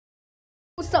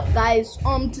What's up, guys?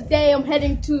 Today I'm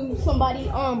heading to somebody's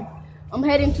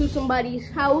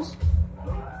house.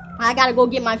 I gotta go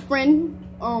get my friend.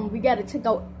 We gotta take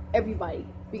out everybody.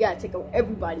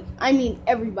 I mean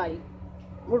everybody.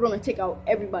 We're gonna take out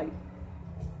everybody.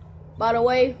 By the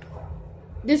way,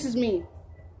 this is me.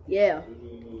 Yeah.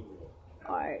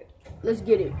 Alright, let's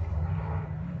get it.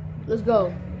 Let's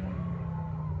go.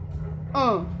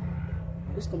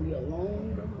 This gonna be a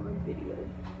long video.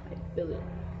 I feel it.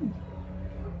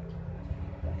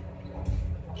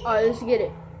 Alright, let's get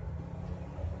it.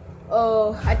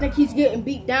 I think he's getting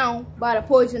beat down by the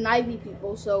poison ivy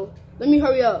people, so let me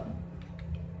hurry up.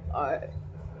 Alright.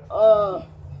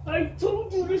 I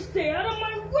told you to stay out of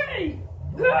my way!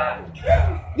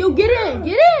 Yo, get in!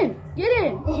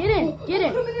 Coming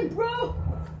in, bro!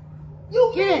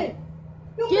 Yo, Get man! in!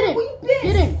 Yo, Get man, in! where you been?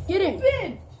 Get in! Where you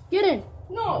been? Get in!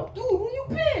 No, dude, where you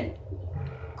been?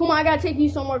 Come on, I gotta take you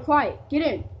somewhere quiet. Get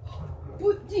in!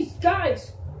 But these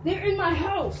guys, they're in my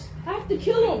house. I have to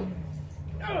kill them.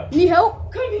 Need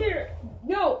help? Come here.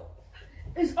 No,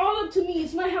 it's all up to me.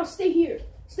 It's my house. Stay here.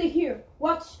 Stay here.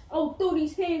 Watch. I'll throw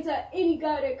these hands at any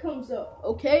guy that comes up.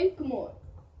 Okay. Come on.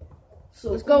 So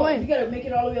Let's go on. in. You gotta make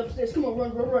it all the way upstairs. Come on, run,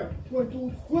 dude, run.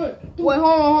 Dude. Wait,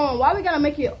 hold on. Why we gotta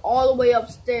make it all the way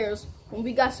upstairs when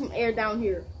we got some air down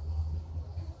here?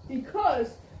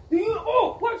 Because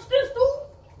watch this, dude.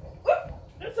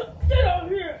 Get out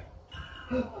here.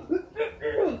 I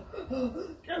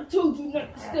told you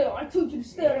not to stay. I told you to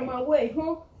stay out of my way,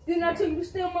 huh? Didn't I tell you to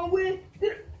stay out of my way?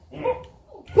 If you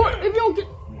don't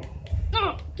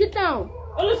get down.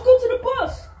 Oh, let's go to the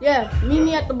bus. Yeah, meet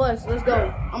me at the bus. Let's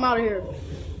go. I'm out of here.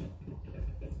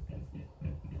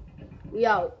 We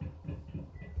out.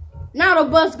 Now the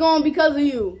bus gone because of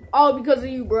you. All because of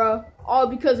you, bro. All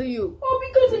because of you. Oh,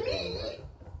 because of me.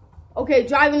 Okay,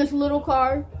 driving this little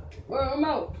car. Well, I'm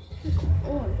out.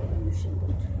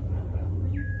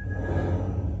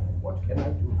 What can I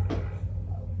do?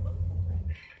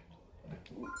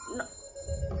 No.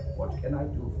 What can I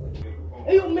do for you?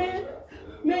 Hey, yo, man,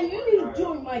 you need to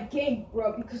join my gang,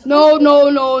 bro. Because No,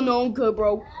 I'm good,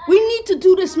 bro. We need to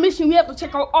do this mission. We have to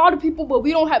check out all the people, but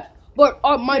we don't have. But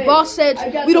my boss said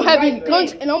we don't have any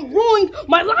guns, and I'm ruining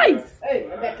my life. Hey,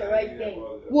 I got the right thing.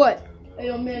 What? Hey,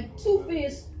 yo, man,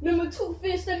 Two-Face. Remember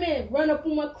Two-Face, that man run up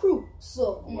on my crew.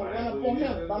 So I'm gonna run up on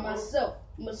him by myself.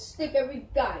 I'm gonna stick every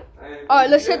guy. All right,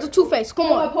 let's head to Two-Face. Come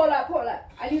on. Hold up.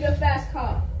 I need a fast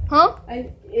car. Huh? I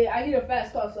need a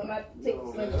fast car, so I'm gonna have to take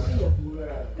this limo.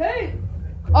 Hey!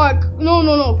 All right,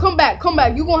 no. Come back.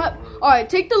 You gonna have. All right,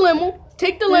 take the limo.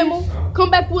 Come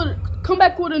back with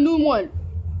a new one.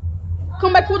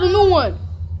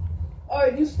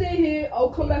 Alright, you stay here. I'll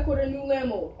come back with a new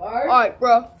limo. Alright? All right,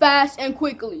 bro. Fast and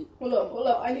quickly. Hold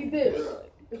up. I need this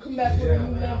to come back with a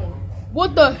new limo.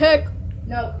 What the heck?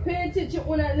 Now, pay attention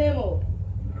on that limo.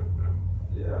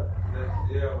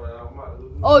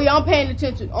 Oh yeah, I'm paying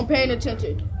attention.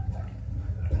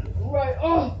 Right.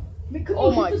 Man, come Oh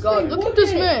on, my get this God, thing look at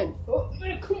this working. man. Oh,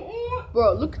 man, come on.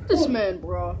 Bro, look at this man,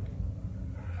 bro.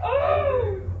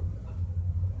 Oh.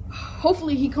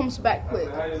 Hopefully he comes back quick.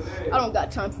 I don't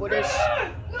got time for this.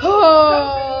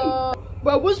 No.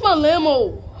 Bro, where's my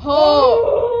limo?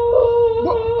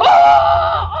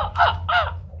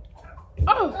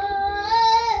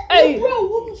 Hey. Bro,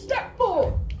 what you stop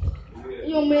for?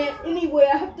 Yo, man, anyway,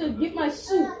 I have to get my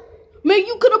suit. Man,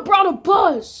 you could have brought a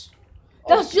bus.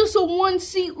 That's just a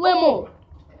one-seat limo.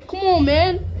 Come on,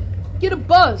 man. Get a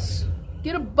bus,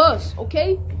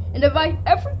 okay? And if I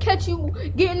ever catch you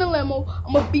getting a limo,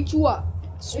 I'm gonna beat you up.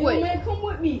 Swear. Hey, man, come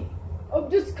with me.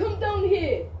 Just come down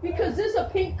here because there's a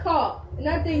pink car and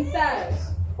that thing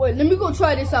fast. Wait, let me go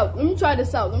try this out. Running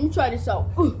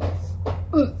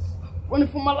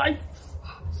for my life.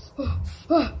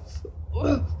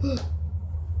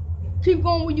 Keep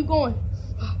going where you going.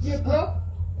 Yeah, bro.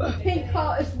 The pink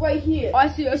car is right here. Oh, I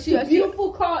see. The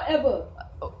beautiful car ever.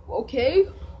 Okay.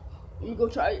 Let me go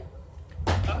try it.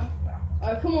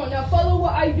 Alright, come on. Now follow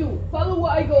what I do. Follow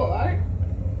what I go, alright?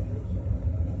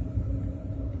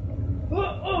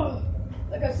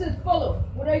 Like I said, follow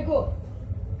what I go.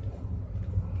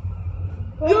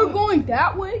 You're going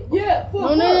that way? Yeah,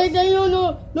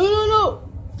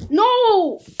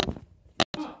 No.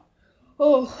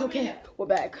 Oh, okay. We're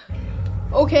back.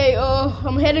 Okay,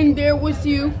 I'm heading there with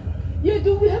you. Yeah,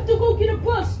 dude, we have to go get a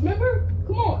bus, remember?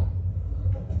 Come on.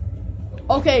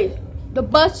 Okay, the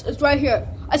bus is right here.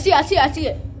 I see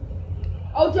it.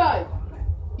 I'll drive.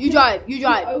 You drive.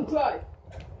 I'll drive.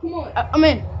 Come on. I'm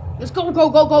in. Let's go. Go.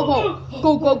 The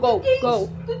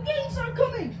gangs are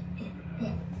coming.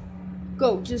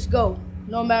 Go, just go.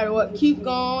 No matter what. Keep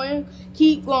going.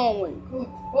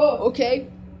 Oh. Okay?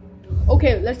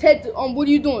 Okay, let's head to, what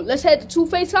are you doing? Let's head to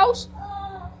Two-Face house?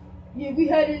 Yeah, we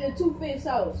headed to Two-Face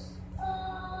house.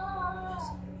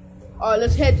 Alright,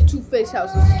 let's head to Two-Face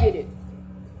house. Let's get it.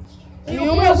 We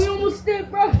almost did,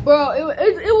 bro. Bro,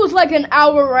 it was like an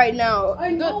hour right now. I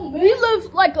know, man. We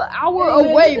live like an hour Hey,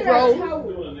 man, away, look at bro. that tower.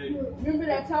 Remember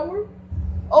that tower?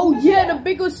 Oh yeah, the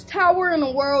biggest tower in the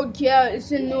world. Yeah,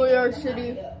 it's in New York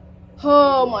City.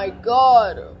 Oh my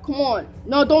God! Come on.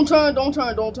 No, don't turn. Don't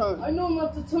turn. Don't turn. I know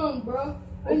not to turn, bro.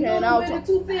 I Okay, know now the way turn. to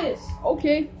Two-Face.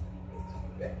 Okay.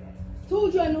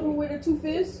 Told you I know the way to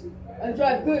Two-Face. I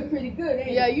drive good, pretty good,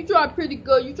 ain't Yeah, I? you drive pretty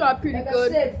good. You drive pretty Like I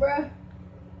good. said, bruh.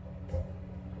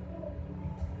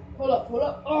 Hold up, hold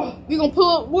up. Oh, We're gonna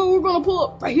pull up. We're gonna pull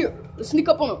up right here. Let's sneak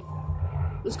up on him.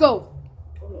 Let's go.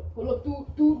 hold up,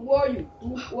 dude, where are you?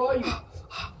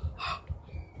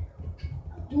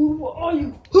 Dude, where are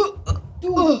you?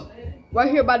 Dude, Right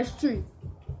here by this tree.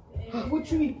 what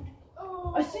tree?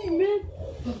 I see you, man.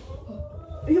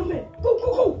 Hey, yo, man,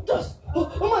 go, Dust. I'm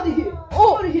out of here. I'm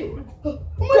out of here. Go.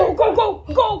 I'm out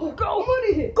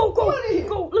of here. Go. I'm outta here.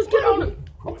 Go. Let's get on it.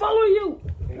 I'm following you.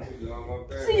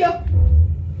 See ya.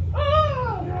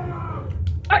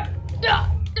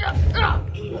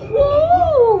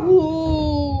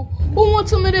 Woo! Who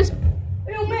wants some of this?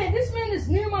 Hey, yo, man, this man is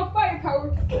near my firepower.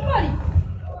 Buddy,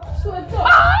 sweat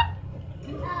up.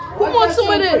 Who wants some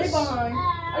of this?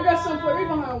 I got some for right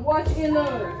behind. Watch and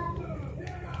learn.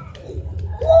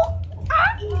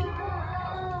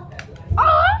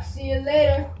 See you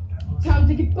later. Time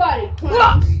to get body.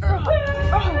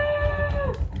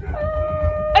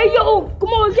 Hey yo, come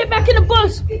on, get back in the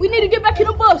bus. We need to get back in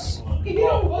the bus. Hold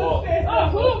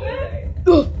on, man.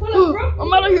 Bro.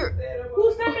 I'm out of here.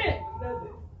 Who's that man?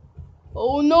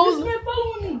 Oh This no, man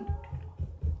following me.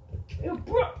 Yo,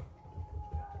 bro.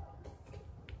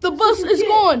 the bus is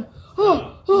gone.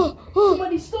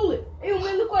 Somebody stole it. Hey, yo,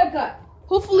 man, look what I got.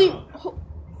 Hopefully,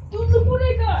 Dude, look what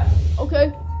I got.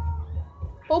 okay.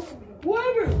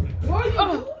 Whoever. Where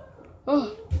are you?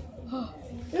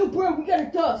 Yo, bro, we got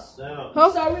a dust. Huh?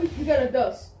 Sorry, we got a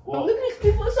dust. Oh, look at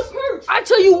these people. It's a purge. I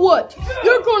tell you what,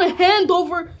 you're gonna hand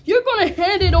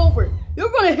it over.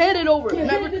 You're gonna hand it over. Yeah,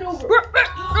 hand it over.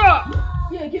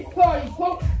 Yeah, get party,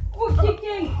 punk. Oh, kick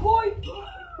game, boy.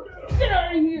 Get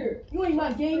out of here. You ain't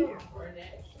my game.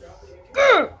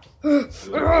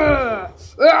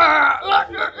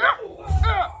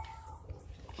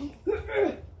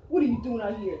 What are you doing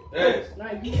out here? Hey.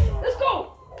 Let's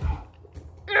go.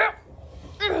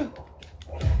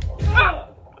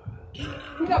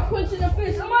 We got punched in the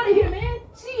face. I'm out of here, man.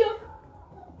 See ya.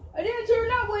 I didn't turn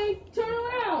that way. Turn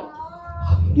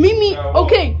around. Meet me,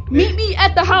 okay. Meet me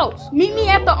at the house. Meet me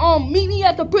at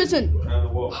the prison.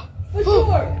 For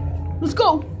sure. Let's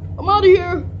go. I'm out of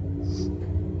here.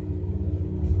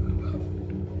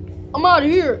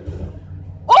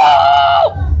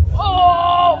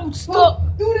 Oh,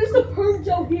 stop. Dude, it's the purge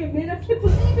out here, man. I can't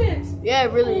believe it. Yeah,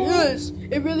 it really is.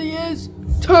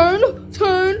 Turn.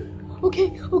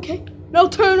 Okay. Now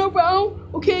turn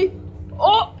around. Okay.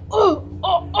 Oh.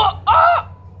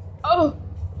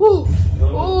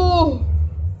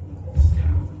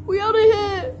 We out of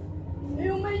here.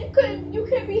 Yo, man, you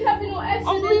can't be having no accidents.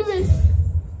 I'm leaving.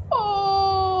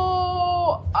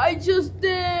 Oh, I just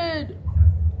did.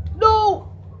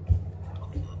 No.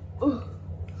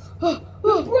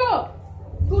 Yo, bro,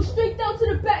 go straight down to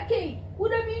the back gate.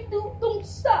 Whatever you do, don't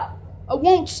stop. I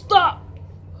won't stop.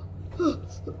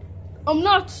 I'm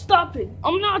not stopping.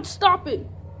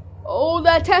 Oh,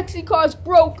 that taxi car's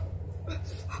broke.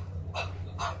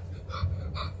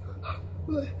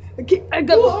 I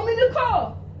got. Oh, I'm in the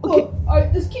car. Okay. All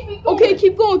right, just keep me going. Okay,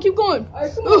 keep going. All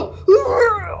right, come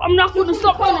on. I'm not gonna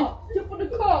stop running. Jump on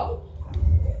the car.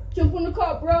 Jump on the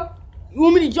car, bro. You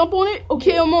want me to jump on it?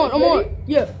 Okay, I'm on.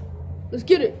 Yeah, let's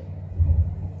get it.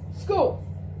 Let's go.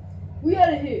 We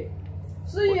out of here.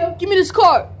 See ya. Give me this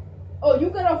car. Oh, you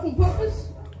got off on purpose?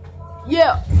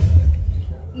 Yeah.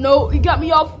 No, he got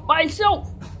me off by himself.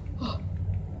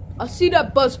 I see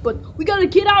that bus, but we gotta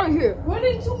get out of here. Run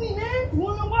into me, man. You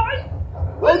wanna know why?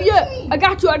 Oh yeah, I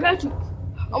got you.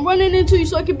 I'm running into you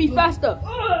so I can be faster.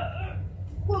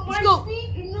 With Let's my go.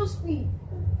 speed and no speed.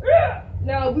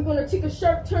 Now we're gonna take a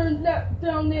sharp turn left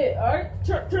down there, alright?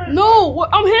 Turn. No,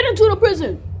 I'm heading to the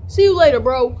prison. See you later,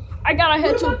 bro. I gotta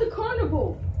head What about to the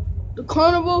carnival? the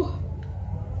carnival.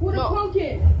 With No. a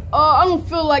pumpkin. I don't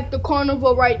feel like the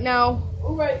carnival right now.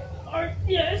 Alright,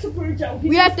 yeah, it's a bridge out here.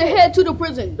 We have to head to the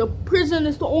prison. The prison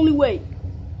is the only way.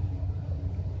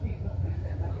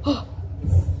 Oh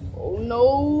We'll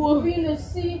no. be in a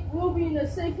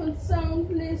safe and sound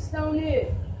place down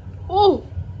here. Oh,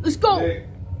 let's go.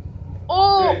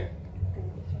 Oh,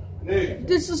 Nick.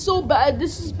 This is so bad.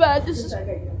 This is bad. This is.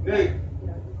 Nick.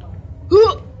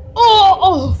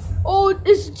 Oh,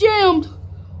 it's jammed.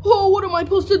 Oh, what am I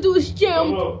supposed to do? It's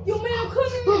jammed. Yo, man, I'm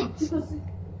coming.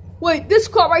 Wait, this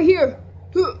car right here.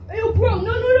 Yo, bro,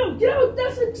 no, get out.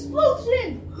 That's an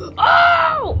explosion.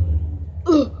 Oh!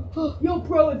 Yo,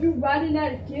 bro, if you riding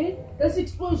that again, that's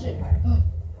explosion.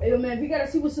 Hey, yo, man, we gotta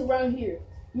see what's around here.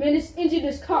 Man, this engine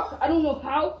is cocked. I don't know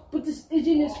how, but this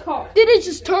engine is cocked. Did it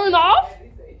just turn off?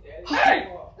 Hey,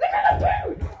 look at the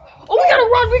bird. Oh, we gotta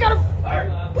run. We gotta.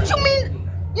 What you mean?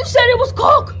 You said it was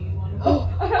cocked.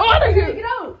 I'm out of here. Get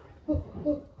out.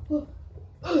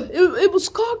 It was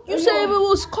cocked. You said if it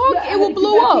was cocked, Yeah, it would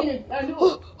blow up. I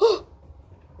know.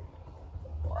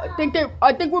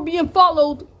 I think we're being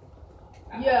followed.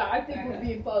 Yeah, I think we're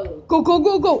being followed. Go, go,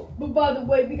 go, go. But by the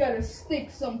way, we gotta stick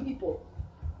some people.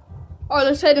 All right,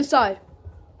 let's head inside.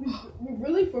 We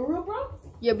really? For real, bro?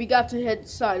 Yeah, we got to head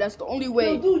inside. That's the only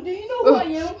way. Yo, dude, do you know who I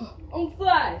am? I'm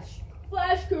Flash.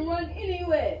 Flash can run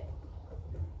anywhere.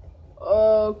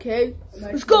 Okay,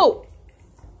 let's go.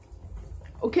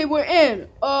 Okay, we're in.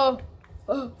 I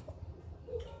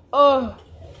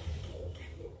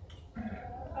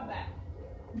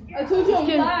told you I'm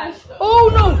Flash. Oh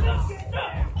no!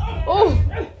 Oh,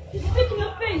 He's sticking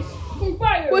your face from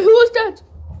fire. wait, who is that?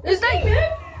 Is that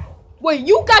him? Wait,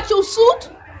 you got your suit?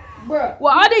 Bruh.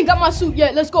 Well, I didn't got my suit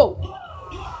yet. Let's go.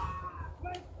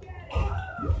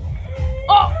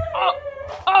 Oh!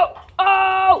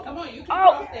 Come on, you can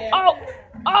Ow! cross there. Ow!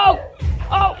 Ow!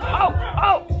 Ow! Ow!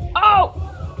 Ow! Ow!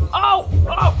 Ow!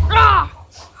 Ah!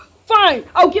 Fine,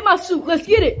 I'll get my suit. Let's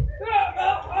get it.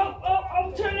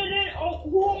 I'm turning in. Oh,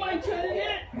 who am I turning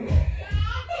in?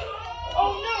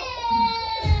 Oh no!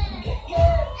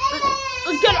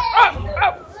 Let's get it.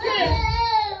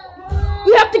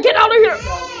 We have to get out of here.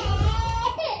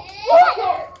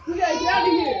 We gotta get out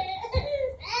of here.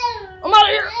 I'm out of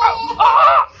here.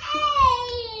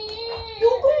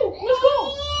 Let's go.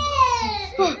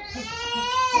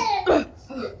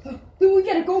 Dude, we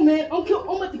gotta go, man. I'm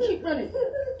about to keep running.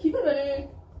 Keep running.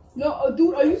 No,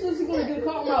 dude, are you seriously gonna get a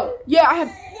car out? Yeah, I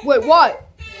have. Wait, what?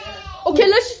 Okay,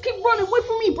 let's just keep running. Wait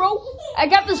for me, bro. I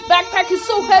got this backpack. It's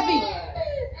so heavy.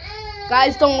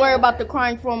 Guys, don't worry about the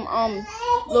crying from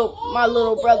my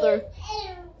little brother.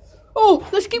 Oh,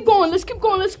 let's keep going. Let's keep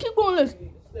going. Let's keep going.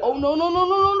 Oh no.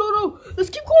 Let's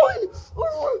keep going.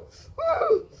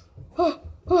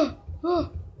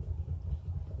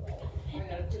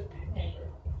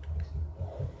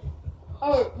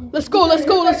 Oh, Let's go.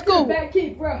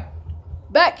 Batcave, bro.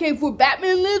 Batcave where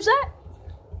Batman lives at?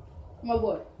 My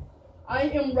boy, I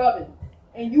am Robin,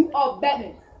 and you are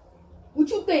Batman. What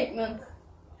you think, man?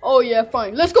 Oh yeah,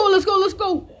 fine. Let's go.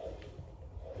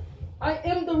 I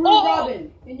am the real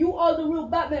Robin, and you are the real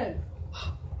Batman.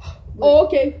 Oh,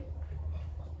 okay.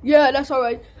 Yeah, that's all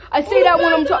right. I say that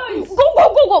when I'm talking.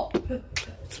 Go.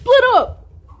 Split up.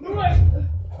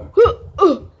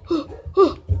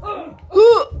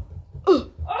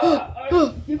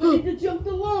 Get ready to jump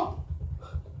the lump.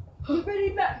 Get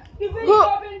ready,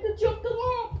 Robin, to jump the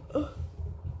lump.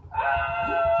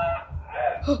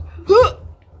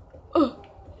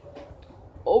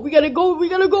 Oh, we gotta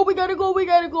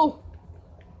go.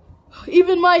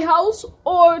 Even my house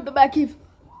or the Batcave.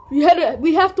 We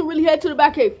have to really head to the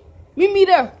Batcave. Meet me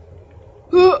there.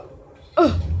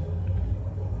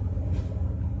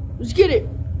 Let's get it.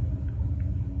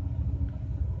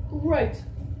 Right.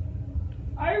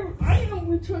 I am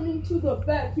returning to the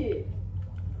Batcave.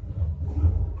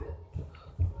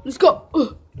 Let's go.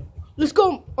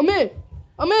 I'm in.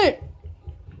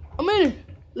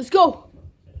 Let's go.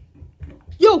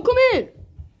 Yo, come in.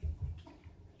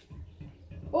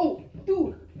 Oh,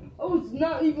 dude, I was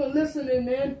not even listening,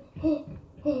 man.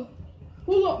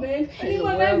 Hold up, man. I need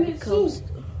my magnet suit.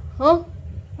 Huh?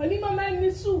 I need my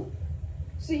magnet suit.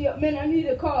 See, man, I need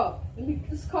a car. I need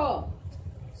this car.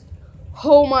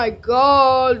 Oh my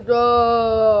God.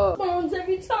 Spawns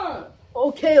every time.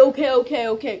 Okay.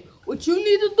 What you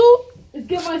need to do? Is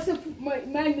get myself my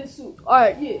magnet suit. All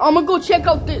right. Yeah. I'm gonna go check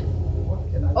out the.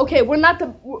 Okay, we're not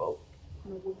the.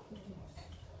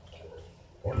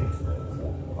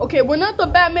 Okay, we're not the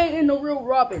Batman and the real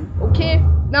Robin. Okay,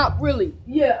 not really.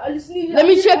 Yeah, I just need. Let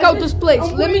me check out this place.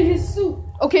 I'm wearing his suit.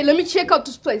 Okay, let me check out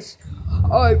this place.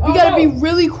 All right, we gotta be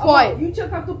really quiet. You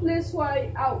check out the place while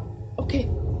I out. Okay.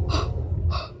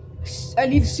 I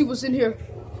need to see what's in here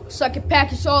so I can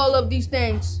package all of these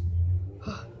things.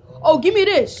 Oh, give me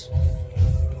this.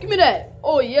 Give me that.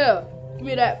 Oh yeah, give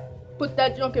me that. Put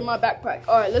that junk in my backpack.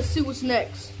 All right, let's see what's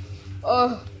next.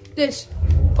 This.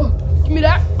 Give me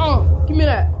that. Give me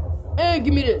that. And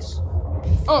give me this.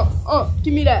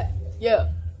 Give me that. Yeah.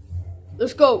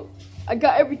 Let's go. I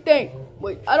got everything.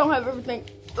 Wait, I don't have everything.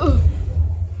 Ugh.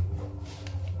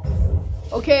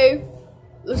 Okay,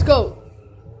 let's go.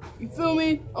 You feel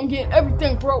me? I'm getting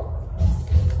everything, bro.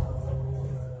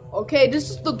 Okay, this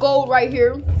is the goal right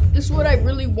here. This is what I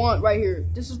really want right here.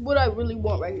 This is what I really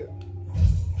want right here.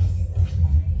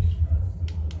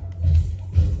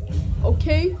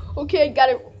 Okay, got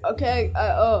it. Okay,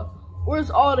 where's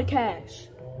all the cash?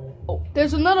 Oh,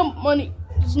 there's another money.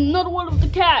 There's another one of the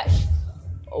cash.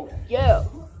 Oh, yeah.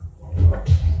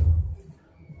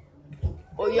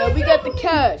 Oh, yeah, we got the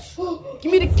cash. Give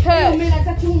me the cash. Hey, man, I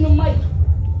got you on the mic.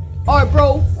 All right,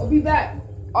 bro. I'll be back.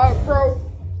 All right, bro.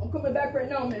 I'm coming back right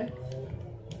now, man.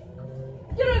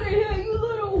 Get out of here, you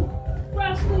little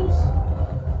rascals.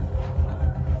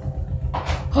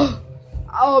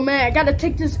 Oh man, I gotta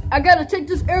take this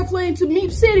airplane to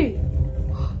Meep City.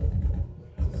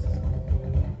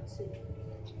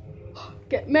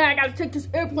 Man, I gotta take this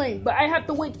airplane, but I have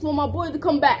to wait for my boy to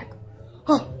come back.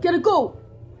 Gotta go.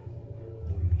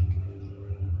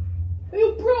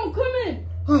 Hey, bro, come in.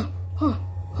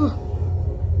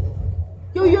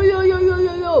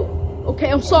 Yo.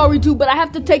 Okay, I'm sorry, dude, but I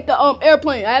have to take the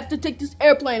airplane. I have to take this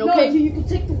airplane, okay? No, you can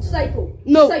take the cycle.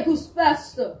 No. The cycle's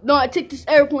faster. No, I take this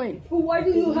airplane. But why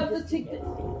do you have to take the...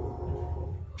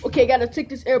 Okay, gotta take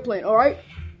this airplane, alright?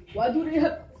 Why do they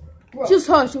have... Bro. Just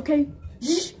hush, okay?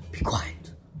 Shh, be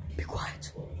quiet. Be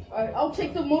quiet. Alright, I'll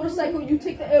take the motorcycle, you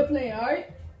take the airplane,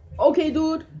 alright? Okay,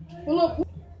 dude. Hold up.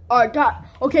 Alright,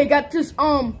 got this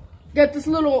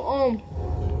little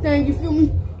thing, you feel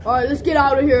me? Alright, let's get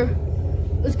out of here.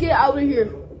 Let's get out of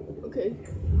here. Okay.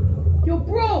 Yo,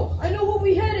 bro, I know where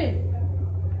we headed.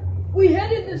 We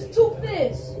headed this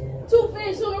Two-Face.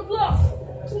 Two-Face on the block.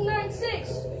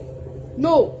 296.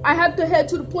 No, I have to head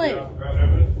to the plane.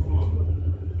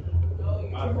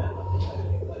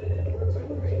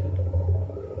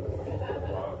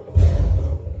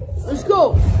 Let's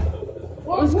go.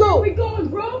 Let's Where go. are we going,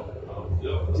 bro?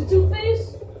 To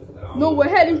Two-Face? No, we're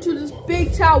heading to this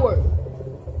big tower.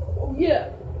 Oh, yeah.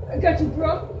 I got you,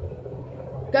 bro.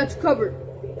 Got you covered.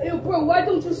 Hey, yo, bro, why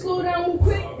don't you slow down real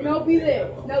quick and I'll be there.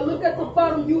 Now look at the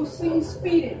bottom. You'll see me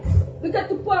speeding. Look at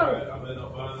the bottom.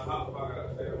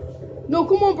 No,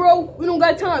 come on, bro. We don't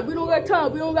got time. We don't got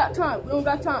time.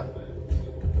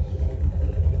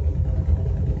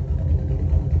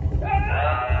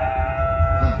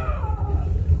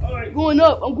 Alright, going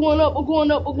up. I'm going up.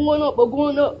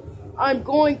 I'm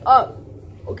going up.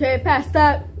 Okay, past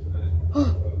that.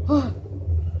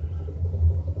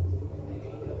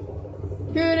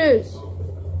 Here it is.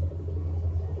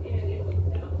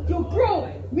 Yo,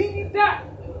 bro, meet me back.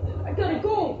 I gotta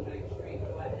go.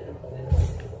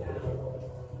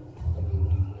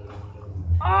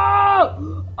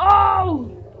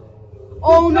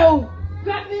 Oh no.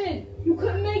 Batman, you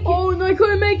couldn't make it. Oh no, I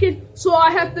couldn't make it. So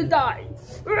I have to die.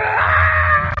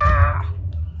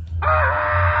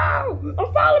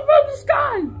 I'm falling from the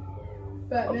sky.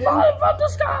 Batman, I'm falling from the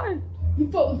sky.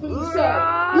 you falling from the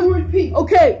sky. You repeat.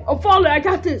 Okay, I'm falling. I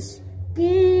got this.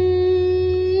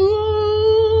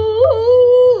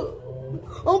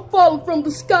 I'm falling from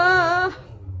the sky.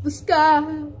 The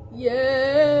sky.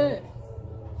 Yeah.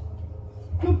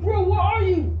 Yo, bro, where are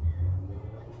you?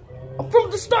 I'm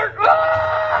from the start.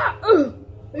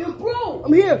 Hey, bro.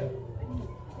 I'm here.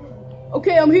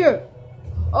 Okay, I'm here.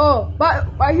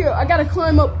 By here. I gotta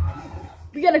climb up.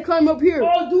 We gotta climb up here.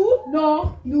 Oh, dude.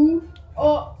 No.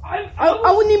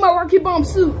 I would need my rocket bomb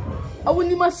suit. I would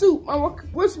need my suit.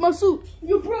 Where's my suit?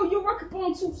 Yo, bro, your rocket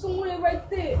bomb suit somewhere right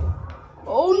there.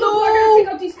 Oh Look, I gotta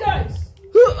take out these guys.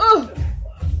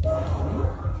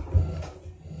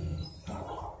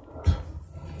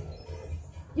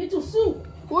 Get your suit.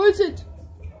 Where is it?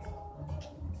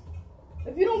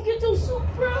 If you don't get your suit,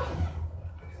 bro.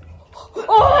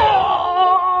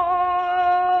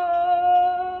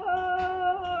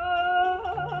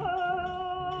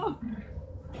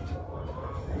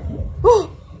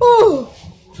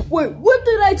 Wait, what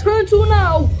did I turn to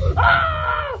now?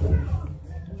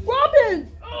 Robin!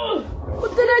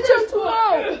 What did I turn to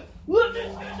now? What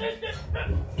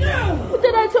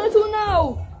did I turn to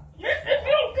now?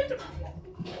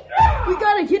 We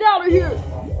gotta get out of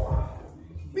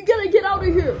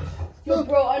here. Yo,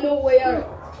 bro, I know a way out.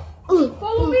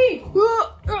 Follow me.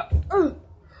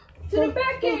 To the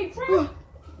back gate, bro.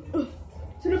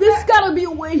 There's gotta be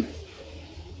a way.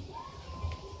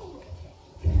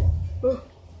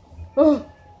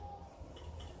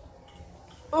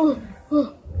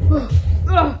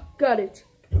 Got it.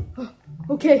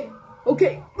 Okay.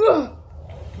 Okay.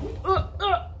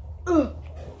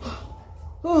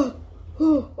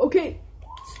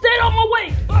 Stay on my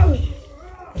way.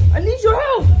 I need your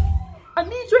help. I I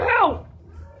need your help.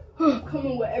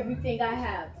 Coming with everything I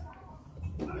have.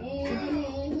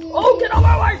 Oh, get out of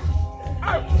my way!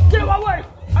 Get out of my way!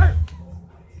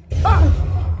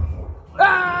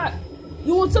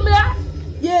 You want some of that?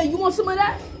 Yeah, you want some of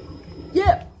that?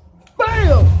 Yeah.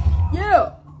 Bam!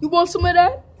 Yeah. You want some of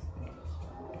that?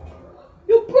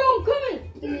 Yo, bro, I'm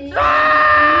coming!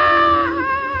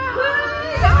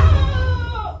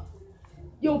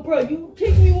 Yo, bro, you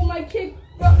kick me with my kick,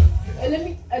 bro.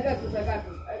 Hey, I got this. I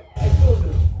told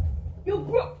you. Yo,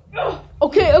 bro.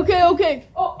 Okay.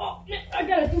 Oh, man, I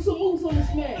gotta do some moves on this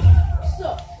man. What's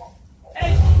up?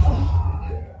 Hey.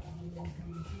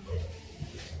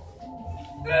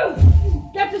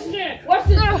 Got this man. Watch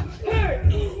this.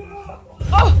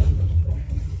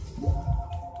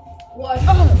 Watch.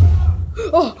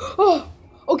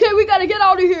 Okay, we gotta get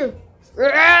out of here.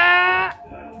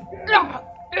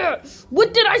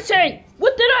 What did I say?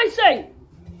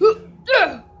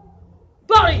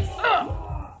 Body.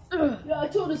 Yeah, I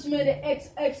told this man the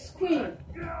XX queen.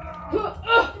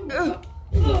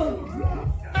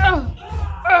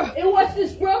 Hey, watch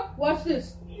this, bro. Watch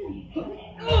this.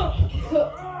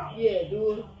 Yeah,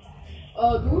 dude.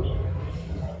 Dude.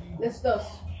 That's us.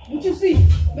 What you see?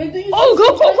 Man, do you see? Oh,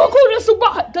 go.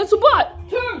 That's a bot.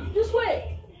 Turn this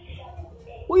way.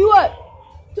 Where you at?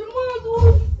 Turn around,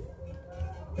 dude.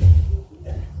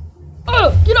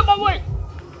 Get up my way.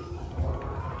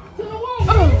 Turn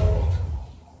around.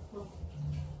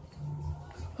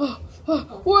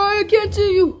 Where I can't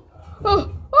see you.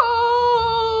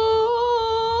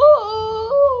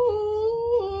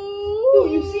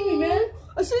 Dude, you see me, man?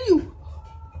 I see you.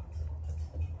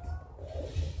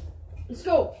 Let's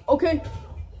go. Okay.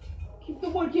 Keep the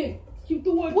working.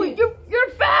 Wait, you're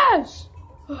fast.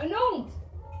 I know.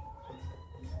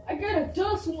 I gotta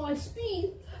adjust my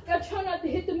speed. I gotta try not to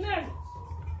hit the magnets.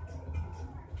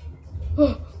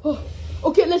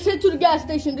 Okay, let's head to the gas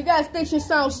station. The gas station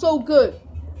sounds so good.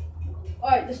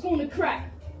 Alright, let's go in the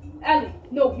crack. Allie,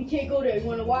 no, we can't go there. You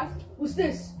wanna watch? What's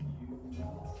this?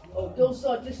 Oh, those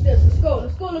are just this. Let's go.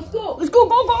 Go. Let's go. Let's go.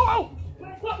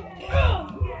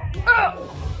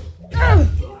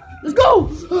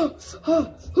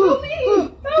 Help me!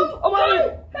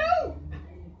 Help!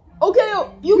 Okay,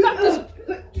 you got this.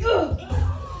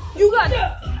 You got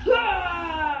it.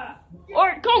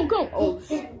 Alright, come. Oh,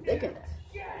 they can.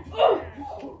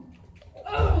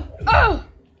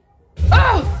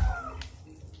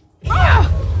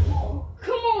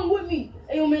 Come on with me.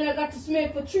 Hey, yo, man, I got this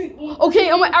man for treat. Okay,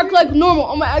 I'm gonna act like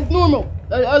normal.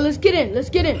 Let's get in.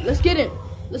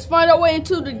 Let's find our way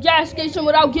into the gas station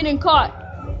without getting caught.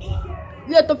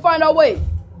 We have to find our way.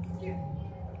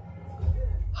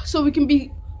 So we can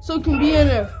be in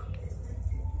there.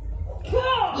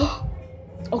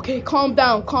 Okay, calm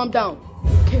down.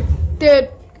 Okay, there,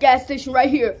 gas station right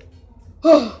here.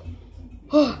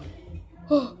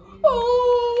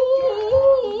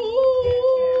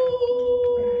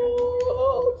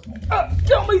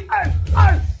 Kill me!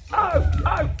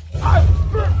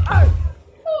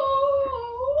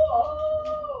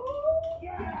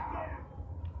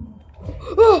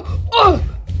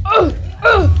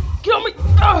 Kill me!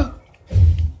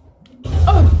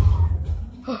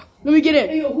 Let me get in.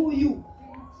 Hey, yo, who are you?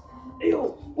 Hey,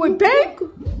 yo. Wait, Bang?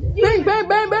 Yeah. Bang.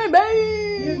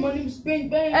 Yeah, my name's Bang.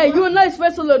 Hey, you a nice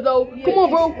wrestler, though. Yeah, come on,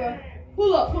 bro.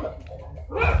 Pull up.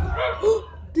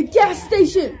 The gas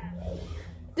station.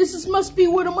 Must be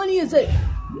where the money is at.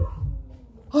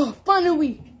 Oh,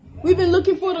 finally. We've been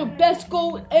looking for the best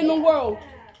gold in the world.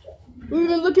 We've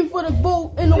been looking for the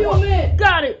gold in the world. Man.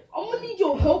 Got it. I'm gonna need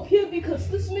your help here because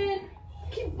this man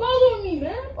keep bothering me,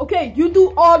 man. Okay, you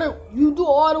do all the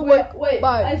work. Wait.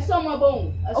 Bye. I saw my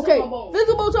bone. Okay,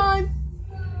 visible time.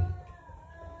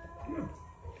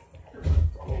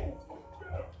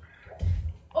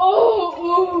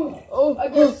 Oh, I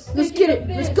guess. Let's get it.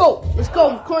 Let's go.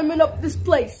 Climbing up this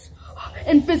place.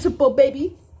 Invisible,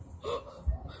 baby.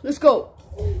 Let's go.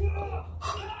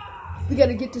 We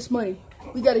gotta get this money.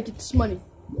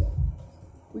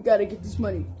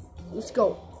 Let's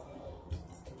go.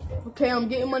 Okay, I'm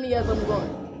getting money as I'm going.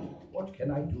 What can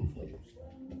I do for you?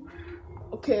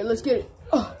 Okay, let's get it.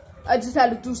 I just had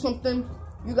to do something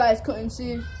you guys couldn't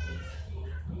see.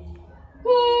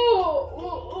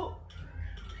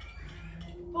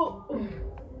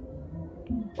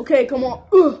 Okay, come on.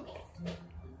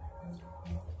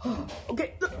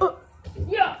 Okay.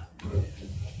 Yeah.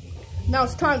 Now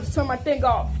it's time to turn my thing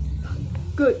off.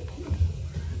 Good.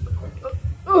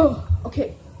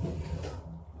 Okay.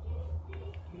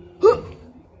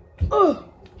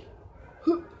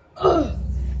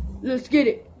 Let's get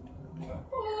it.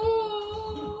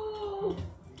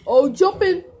 Oh,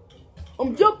 jumping.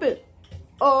 I'm jumping.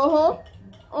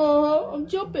 I'm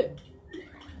jumping.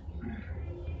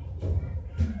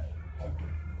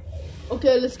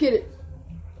 Okay, let's get it.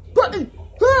 Button.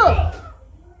 I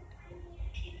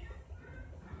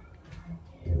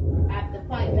have to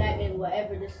find Batman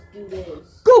wherever this dude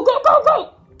is. Go, go, go,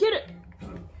 go! Get it.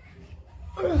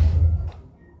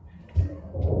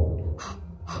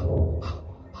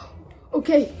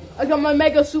 Okay, I got my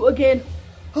mega suit again.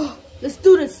 Let's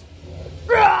do this.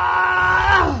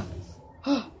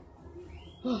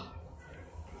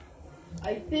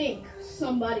 I think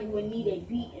somebody would need a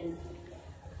beating.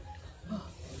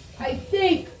 I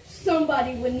think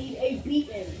somebody would need a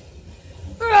beating.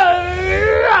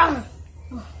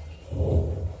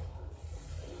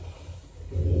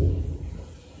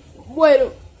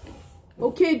 Wait.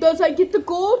 Okay, does I get the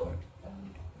gold?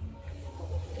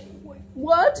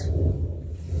 What?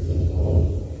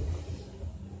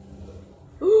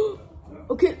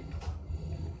 Okay.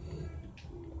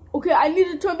 Okay, I need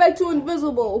to turn back to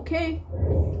invisible, okay?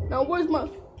 Now, where's my...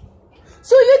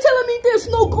 So you're telling me there's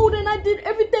no gold and I did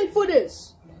everything for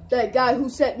this? That guy who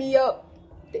set me up,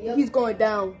 he's going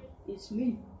down. It's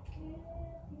me.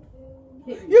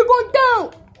 You're going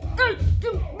down!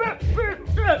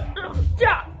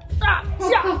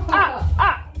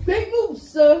 Big move,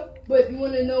 sir. But you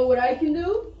want to know what I can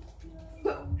do?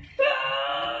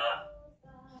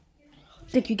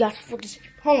 Thank you guys for this.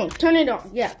 Hold on, turn it on.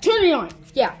 Yeah, turn it on.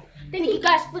 Yeah. Thank you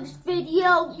guys for this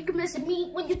video. You can listen to me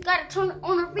when you gotta turn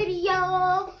on a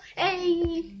video.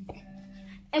 Hey.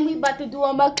 And we about to do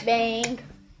a mukbang.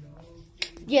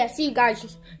 Yeah, see you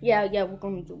guys. Yeah, we're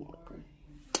gonna do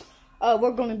mukbang.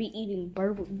 We're gonna be eating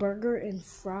burger and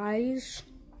fries.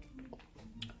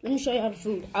 Let me show you how the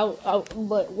food.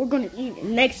 But we're gonna eat in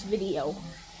the next video.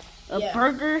 A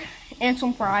burger and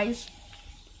some fries.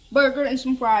 Burger and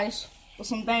some fries with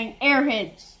some dang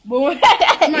airheads. Boy.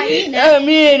 I'm not eating that.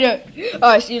 Me either.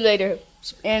 Alright, see you later.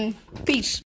 And peace.